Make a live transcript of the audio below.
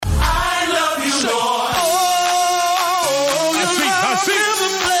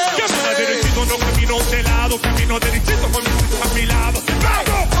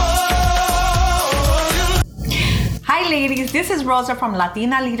Hi ladies, this is Rosa from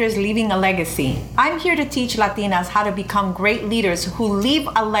Latina Leaders Leaving a Legacy. I'm here to teach Latinas how to become great leaders who leave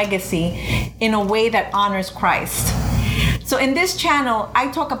a legacy in a way that honors Christ. So in this channel,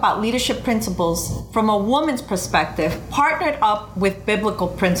 I talk about leadership principles from a woman's perspective, partnered up with biblical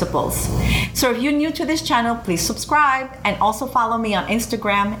principles. So if you're new to this channel, please subscribe and also follow me on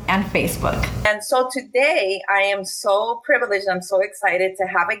Instagram and Facebook. And so today, I am so privileged, I'm so excited to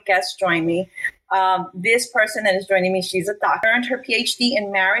have a guest join me. This person that is joining me, she's a doctor, earned her PhD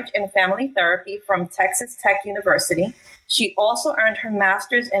in marriage and family therapy from Texas Tech University. She also earned her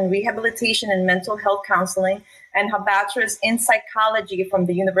master's in rehabilitation and mental health counseling and her bachelor's in psychology from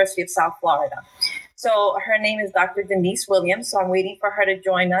the University of South Florida. So her name is Dr. Denise Williams. So I'm waiting for her to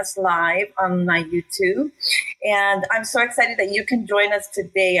join us live on my YouTube. And I'm so excited that you can join us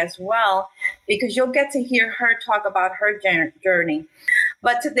today as well, because you'll get to hear her talk about her journey.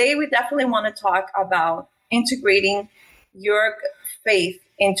 But today we definitely want to talk about integrating your faith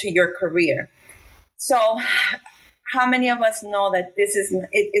into your career. So how many of us know that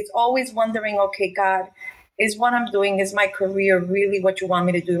it's always wondering, okay, God, is what I'm doing, is my career really what you want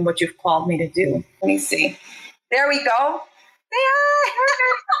me to do and what you've called me to do? Let me see. There we go.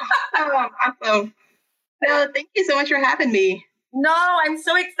 Awesome. No, thank you so much for having me. No, I'm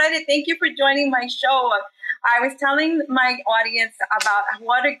so excited. Thank you for joining my show. I was telling my audience about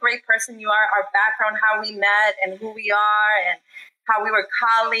what a great person you are, our background, how we met and who we are, and how we were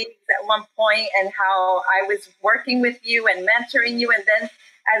colleagues at one point, and how I was working with you and mentoring you. And then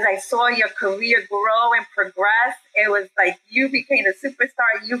as I saw your career grow and progress, it was like you became a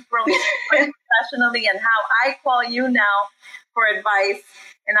superstar. You've grown professionally, and how I call you now for advice.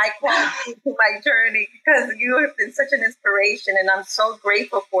 And I call you to my journey because you have been such an inspiration, and I'm so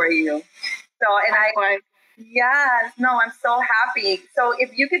grateful for you. I'm so happy. So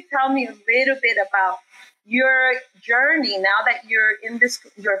if you could tell me a little bit about your journey now that you're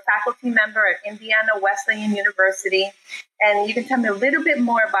a faculty member at Indiana Wesleyan University, and you can tell me a little bit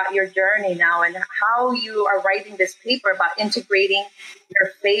more about your journey now and how you are writing this paper about integrating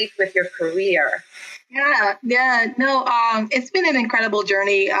your faith with your career. It's been an incredible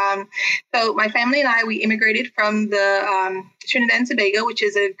journey. So my family and I, we immigrated from the Trinidad and Tobago, which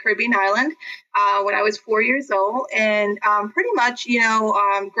is a Caribbean island, when I was 4 years old. And pretty much,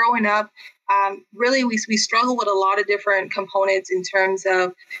 growing up, really we struggle with a lot of different components in terms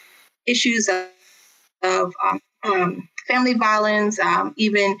of issues of family violence,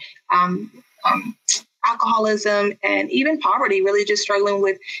 even alcoholism, and even poverty, really just struggling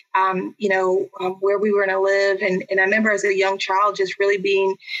with, where we were going to live. And I remember as a young child just really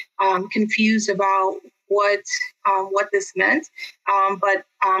being confused about what this meant. But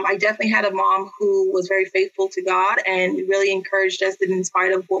I definitely had a mom who was very faithful to God and really encouraged us that in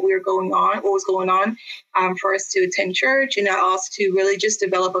spite of what was going on, for us to attend church and also to really just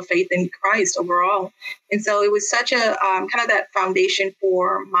develop a faith in Christ overall. And so it was such a kind of that foundation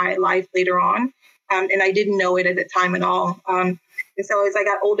for my life later on. And I didn't know it at the time at all. And so as I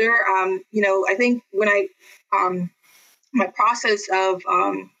got older, I think when my process of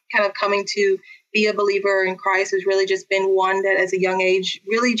kind of coming to be a believer in Christ has really just been one that as a young age,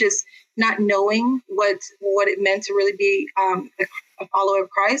 really just not knowing what it meant to really be a follower of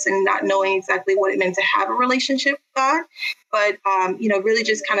Christ, and not knowing exactly what it meant to have a relationship with God, but really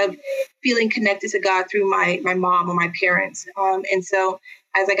just kind of feeling connected to God through my mom or my parents. And so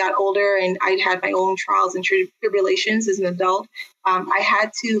as I got older and I'd had my own trials and tribulations as an adult, I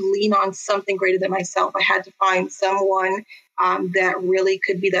had to lean on something greater than myself. I had to find someone that really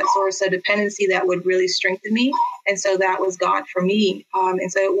could be that source of dependency that would really strengthen me. And so that was God for me.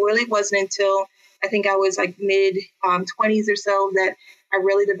 And so it really wasn't until I think I was like mid 20s or so that I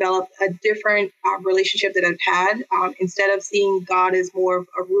really developed a different relationship that I've had. Instead of seeing God as more of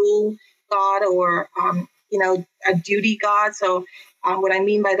a rule God or, a duty God. So what I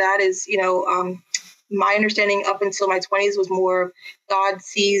mean by that is, my understanding up until my 20s was more God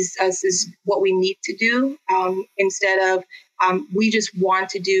sees us as what we need to do, instead of we just want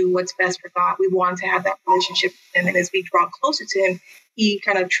to do what's best for God. We want to have that relationship with Him. And as we draw closer to Him, He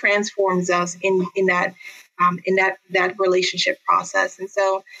kind of transforms us in that relationship process. And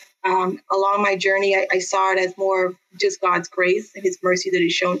so along my journey, I saw it as more of just God's grace and His mercy that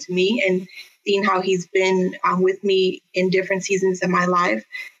He's shown to me, and seeing how He's been with me in different seasons of my life.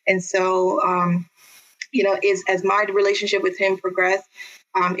 And so, as my relationship with Him progressed,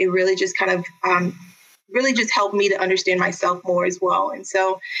 it really just kind of really just helped me to understand myself more as well. And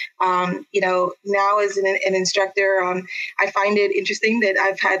so, now as an instructor, I find it interesting that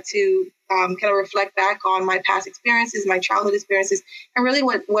I've had to kind of reflect back on my past experiences, my childhood experiences, and really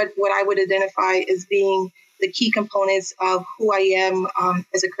what I would identify as being the key components of who I am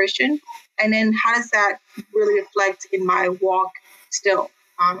as a Christian. And then how does that really reflect in my walk still?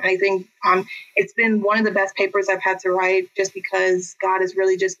 And I think it's been one of the best papers I've had to write, just because God has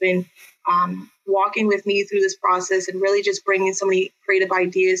really just been walking with me through this process and really just bringing so many creative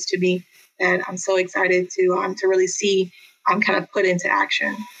ideas to me that I'm so excited to really see kind of put into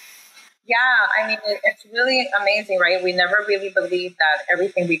action. Yeah, I mean, it's really amazing, right? We never really believe that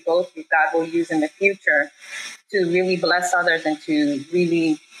everything we go through, God will use in the future to really bless others and to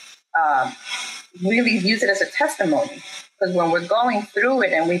really use it as a testimony. Because when we're going through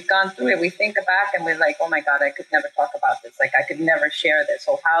it and we've gone through it, we think back and we're like, oh my God, I could never talk about this. Like, I could never share this.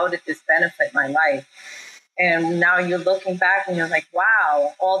 So how did this benefit my life? And now you're looking back and you're like,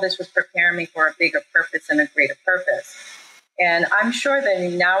 wow, all this was preparing me for a bigger purpose and a greater purpose. And I'm sure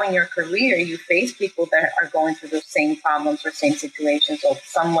that now in your career, you face people that are going through those same problems or same situations or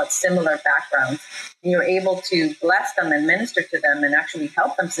somewhat similar backgrounds. And you're able to bless them and minister to them and actually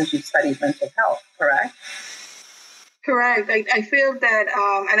help them, since you've studied mental health, correct? Correct. I feel that,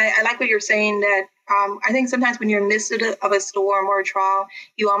 and I like what you're saying, that I think sometimes when you're in the midst of a storm or a trial,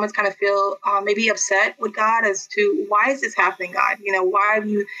 you almost kind of feel maybe upset with God as to, why is this happening, God? Why have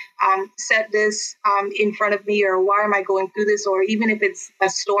you set this in front of me, or why am I going through this? Or even if it's a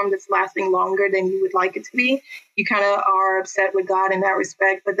storm that's lasting longer than you would like it to be, you kind of are upset with God in that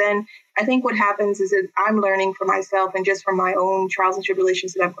respect. But then I think what happens is that I'm learning for myself, and just from my own trials and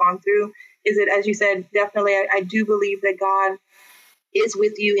tribulations that I've gone through, is that, as you said, definitely I do believe that God is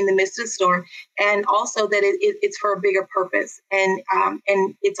with you in the midst of the storm, and also that it's for a bigger purpose. And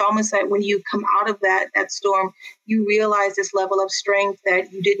it's almost like when you come out of that storm, you realize this level of strength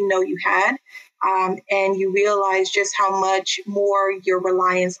that you didn't know you had. And you realize just how much more your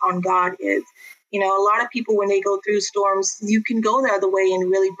reliance on God is. A lot of people, when they go through storms, you can go the other way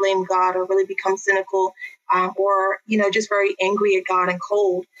and really blame God, or really become cynical, or just very angry at God and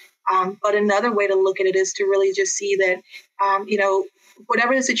cold. But another way to look at it is to really just see that,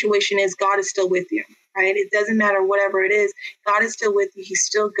 whatever the situation is, God is still with you, right? It doesn't matter whatever it is. God is still with you. He's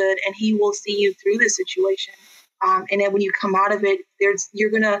still good, and he will see you through this situation. And then when you come out of it, you're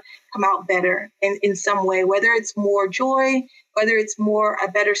going to come out better in some way, whether it's more joy, whether it's more a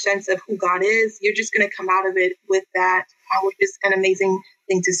better sense of who God is. You're just going to come out of it with that, which is an amazing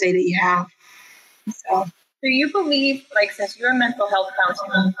thing to say that you have. So. Do you believe, like, since you're a mental health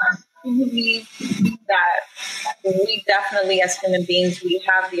counselor, do you believe that we definitely, as human beings, we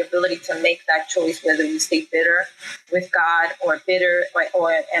have the ability to make that choice, whether we stay bitter with God or bitter,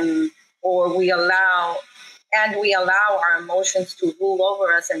 or we allow our emotions to rule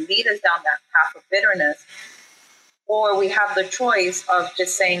over us and lead us down that path of bitterness? Or we have the choice of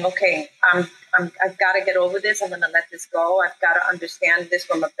just saying, okay, I've got to get over this. I'm going to let this go. I've got to understand this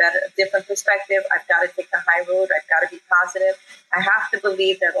from a different perspective. I've got to take the high road. I've got to be positive. I have to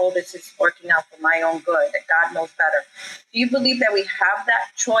believe that all this is working out for my own good, that God knows better. Do you believe that we have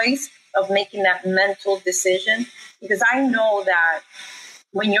that choice of making that mental decision? Because I know that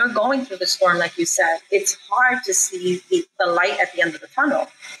when you're going through the storm, like you said, it's hard to see the light at the end of the tunnel.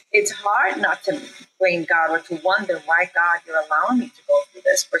 It's hard not to blame God or to wonder, why, God, you're allowing me to go through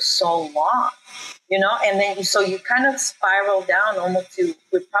this for so long, and then so you kind of spiral down almost to,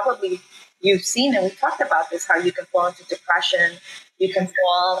 you've seen, and we talked about this, how you can fall into depression, you can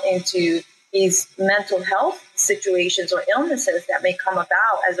fall into these mental health situations or illnesses that may come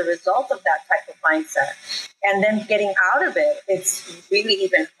about as a result of that type of mindset. And then getting out of it, it's really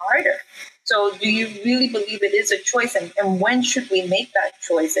even harder. So do you really believe it is a choice? And when should we make that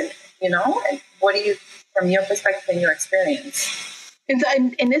choice? And what do you, from your perspective and your experience?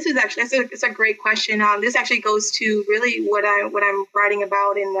 And this is actually, it's a great question. This actually goes to really what I'm writing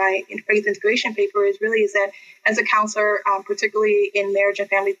about in my faith integration paper is that as a counselor, particularly in marriage and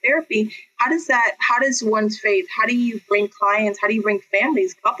family therapy, how does one's faith, how do you bring clients, how do you bring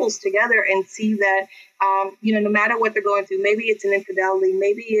families, couples together and see that, no matter what they're going through, maybe it's an infidelity,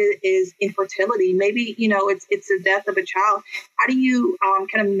 maybe it is infertility, maybe, it's the death of a child. How do you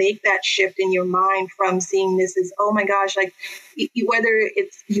kind of make that shift in your mind from seeing this as, oh my gosh, like whether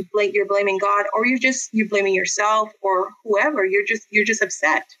it's you're blaming God or you're blaming yourself or whoever, you're just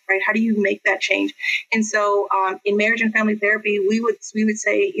upset, right? How do you make that change? And so in marriage and family therapy, we would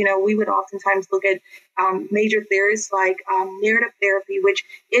say, we would oftentimes look at major theories like narrative therapy, which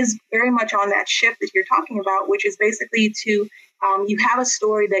is very much on that shift that you're talking about, which is basically to you have a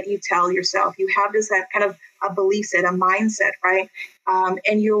story that you tell yourself. You have this kind of a belief set, a mindset, right?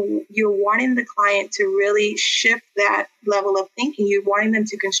 And you're wanting the client to really shift that level of thinking. You're wanting them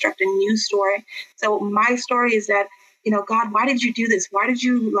to construct a new story. So my story is that, God, why did you do this? Why did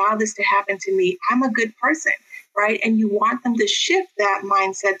you allow this to happen to me? I'm a good person, right? And you want them to shift that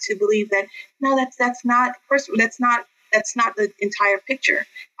mindset to believe that, no, that's not the entire picture.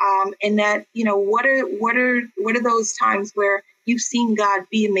 And that, what are those times where you've seen God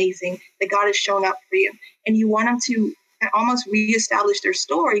be amazing, that God has shown up for you, and you want them to almost reestablish their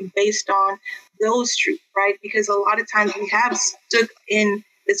story based on those truths, right? Because a lot of times we have stuck in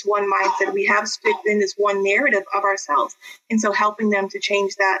this one mindset, we have stuck in this one narrative of ourselves, and so helping them to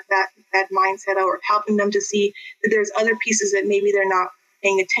change that mindset, or helping them to see that there's other pieces that maybe they're not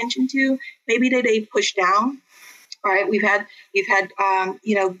paying attention to, maybe that they push down. Right, we've had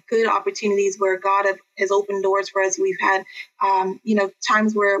good opportunities where God has opened doors for us. We've had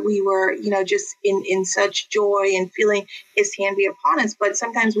times where we were just in such joy and feeling His hand be upon us. But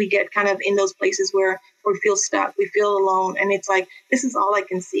sometimes we get kind of in those places where we feel stuck, we feel alone, and it's like, this is all I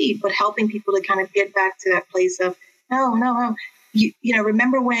can see. But helping people to kind of get back to that place of no.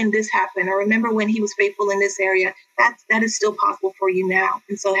 Remember when this happened, or remember when He was faithful in this area. That is still possible for you now.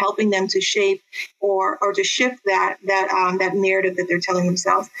 And so helping them to shape or to shift that narrative that they're telling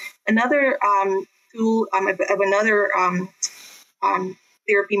themselves. Another tool of another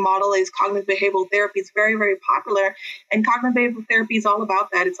therapy model is cognitive behavioral therapy. It's very, very popular. And cognitive behavioral therapy is all about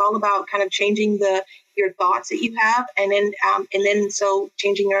that. It's all about kind of changing your thoughts that you have, and then so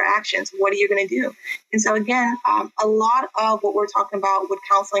changing your actions. What are you going to do? And so again, a lot of what we're talking about with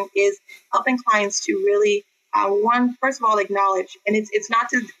counseling is helping clients to really first of all, acknowledge, and it's not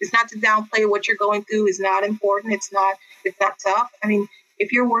to downplay what you're going through is not important. It's not tough. I mean,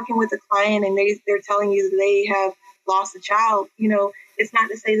 if you're working with a client and they're telling you that they have lost a child, it's not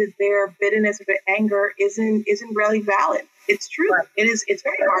to say that their bitterness or their anger isn't really valid. It's true. Right. It's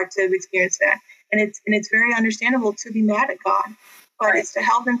very hard to experience that. And it's very understandable to be mad at God. But right. It's to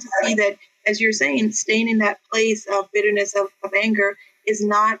help them to see that, as you're saying, staying in that place of bitterness, of anger is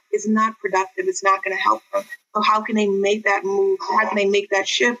not productive. It's not going to help them. So how can they make that move? How can they make that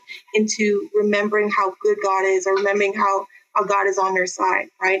shift into remembering how good God is, or remembering how God is on their side,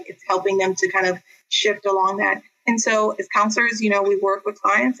 right? It's helping them to kind of shift along that. And so as counselors, we work with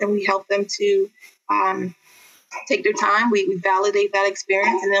clients and we help them to take their time. We validate that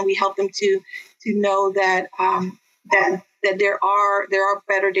experience, and then we help them to know that that there are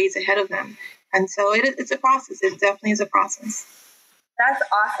better days ahead of them. And so it's a process. It definitely is a process. That's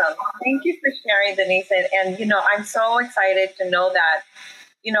awesome. Thank you for sharing, Denise. And I'm so excited to know that,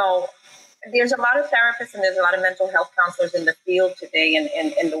 there's a lot of therapists and there's a lot of mental health counselors in the field today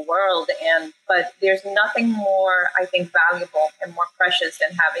and in the world. But there's nothing more, I think, valuable and more precious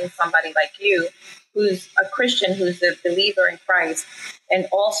than having somebody like you, who's a Christian, who's a believer in Christ, and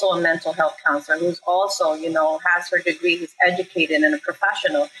also a mental health counselor, who's also, has her degree, who's educated and a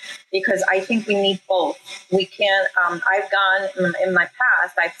professional, because I think we need both. We can't, I've gone in my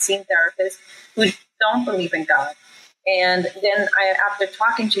past, I've seen therapists who don't believe in God. And then after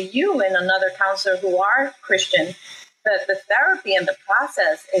talking to you and another counselor who are Christian, the therapy and the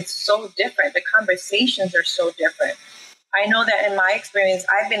process, it's so different. The conversations are so different. I know that in my experience,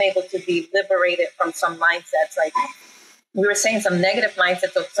 I've been able to be liberated from some mindsets, like we were saying, some negative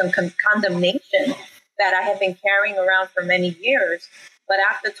mindsets of some condemnation that I have been carrying around for many years. But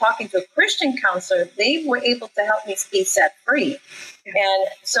after talking to a Christian counselor, they were able to help me be set free. And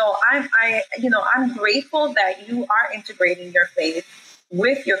so I'm grateful that you are integrating your faith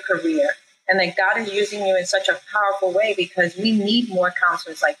with your career, and that God is using you in such a powerful way, because we need more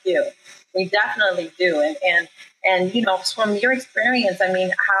counselors like you. We definitely do. And from your experience, I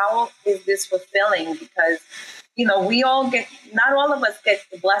mean, how is this fulfilling? Because, we all not all of us get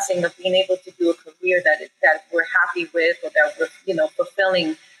the blessing of being able to do a career that we're happy with, or that we're,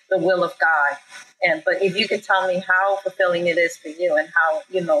 fulfilling the will of God. But if you could tell me how fulfilling it is for you, and how,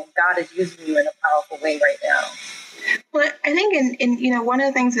 God is using you in a powerful way right now. Well, I think in one of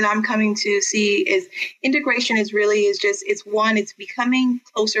the things that I'm coming to see is integration is it's becoming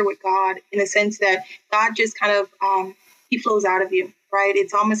closer with God, in the sense that God just kind of, He flows out of you, right?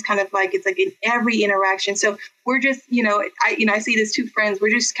 It's almost kind of like, it's like in every interaction. So we're just, I see this two friends, we're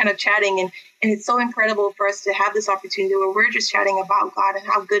just kind of chatting, and it's so incredible for us to have this opportunity where we're just chatting about God and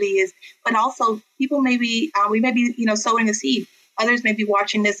how good He is. But also people we may be, sowing a seed. Others may be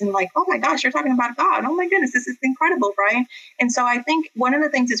watching this and like, oh my gosh, you're talking about God. Oh my goodness, this is incredible, right? And so I think one of the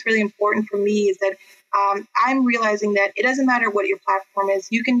things that's really important for me is that I'm realizing that it doesn't matter what your platform is.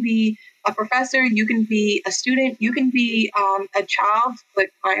 You can be a professor, you can be a student, you can be a child,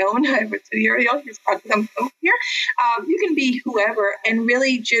 like my own. I have a 2-year-old. He's about to come here. You can be whoever, and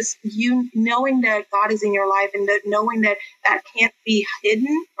really just you knowing that God is in your life, and that knowing that that can't be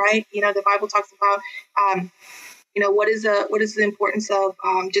hidden, right? The Bible talks about. What is the importance of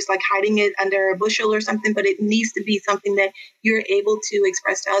just like hiding it under a bushel or something, but it needs to be something that you're able to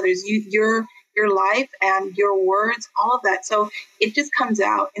express to others. Your life and your words, all of that. So it just comes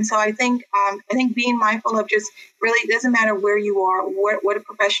out. And so I think being mindful of just really, it doesn't matter where you are, what a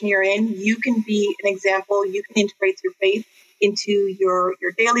profession you're in, you can be an example. You can integrate your faith into your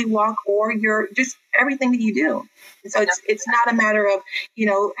daily walk or your just everything that you do. And so it's not a matter of,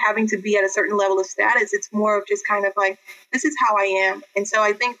 having to be at a certain level of status. It's more of just kind of like, this is how I am. And so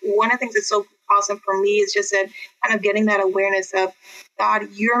I think one of the things that's so awesome for me is just that kind of getting that awareness of, God,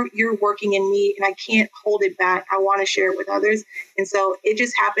 you're working in me and I can't hold it back. I want to share it with others. And so it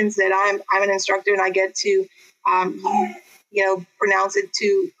just happens that I'm an instructor and I get to, pronounce it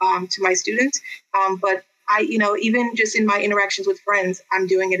to my students. But I, even just in my interactions with friends, I'm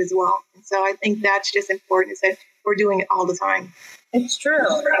doing it as well. And so I think that's just important, is that we're doing it all the time. It's true.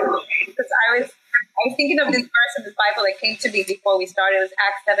 Because I was thinking of this verse in the Bible that came to me before we started. It was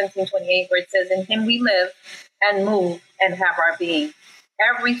Acts 17:28, where it says, in him we live and move and have our being.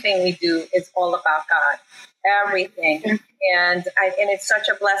 Everything we do is all about God. Everything. And it's such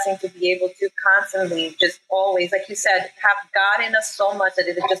a blessing to be able to constantly, just always, like you said, have God in us so much that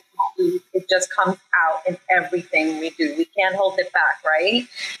it just comes out in everything we do. We can't hold it back, right?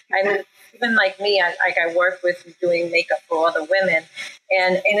 I mean, even like me, I work with doing makeup for other women,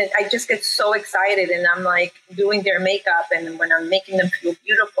 and I just get so excited, and I'm like doing their makeup, and when I'm making them feel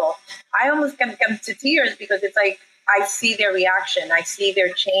beautiful, I almost come to tears, because it's like I see their reaction, I see their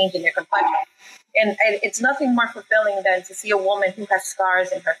change in their complexion. And it's nothing more fulfilling than to see a woman who has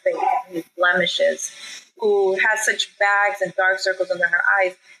scars in her face, who blemishes, who has such bags and dark circles under her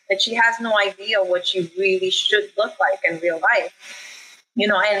eyes that she has no idea what she really should look like in real life.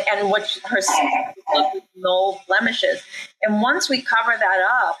 And what her skin looks with no blemishes. And once we cover that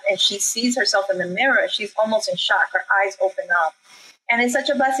up and she sees herself in the mirror, she's almost in shock. Her eyes open up. And it's such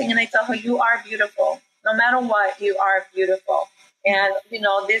a blessing. And I tell her, you are beautiful. No matter what, you are beautiful. And, you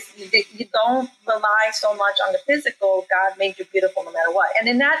don't rely so much on the physical. God made you beautiful no matter what. And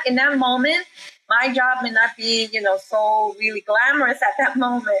in that moment, my job may not be, so really glamorous at that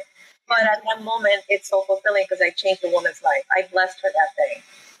moment. But at that moment, it's so fulfilling because I changed a woman's life. I blessed her that day.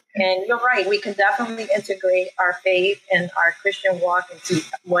 And you're right. We can definitely integrate our faith and our Christian walk into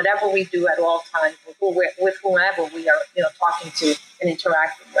whatever we do at all times with whomever we are, talking to and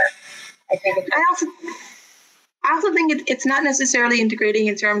interacting with. I also think it's not necessarily integrating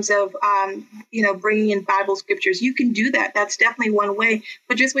in terms of, bringing in Bible scriptures. You can do that. That's definitely one way.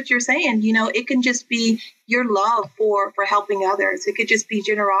 But just what you're saying, it can just be your love for helping others. It could just be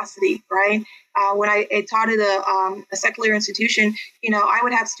generosity, right? When I taught at a secular institution, I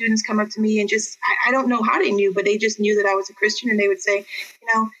would have students come up to me and just, I don't know how they knew, but they just knew that I was a Christian, and they would say,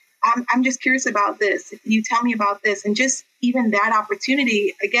 I'm just curious about this. You tell me about this. And just even that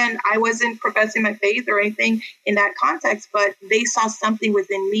opportunity, again, I wasn't professing my faith or anything in that context, but they saw something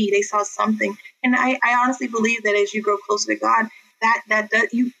within me. They saw something. And I honestly believe that as you grow closer to God, that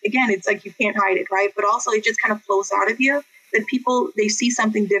you, again, it's like you can't hide it, right? But also it just kind of flows out of you, that people, they see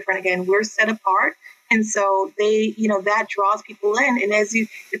something different. Again, we're set apart. And so they, that draws people in. And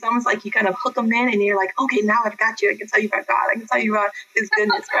it's almost like you kind of hook them in, and you're like, okay, now I've got you. I can tell you about God. I can tell you about His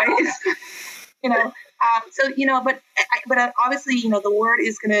goodness, right? But obviously, the word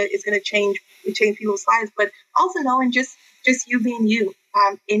is gonna change people's lives. But also knowing just you being you,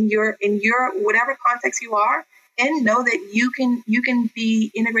 in your whatever context you are, and know that you can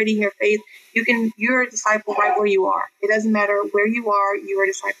be integrating your faith. You're a disciple right where you are. It doesn't matter where you are. You are a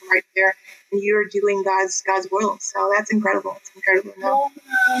disciple right there, and you're doing God's will. So that's incredible. It's incredible.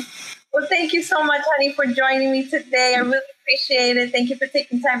 Well, thank you so much, honey, for joining me today. I really appreciate it. Thank you for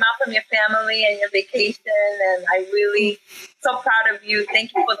taking time out from your family and your vacation. And I really so proud of you.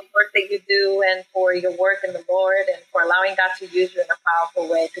 Thank you for the work that you do, and for your work in the Lord, and for allowing God to use you in a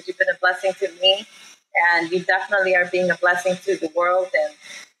powerful way, because you've been a blessing to me. And you definitely are being a blessing to the world. And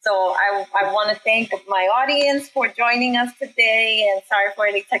so I want to thank my audience for joining us today. And sorry for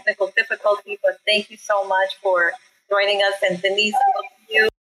any technical difficulty, but thank you so much for joining us. And Denise, I look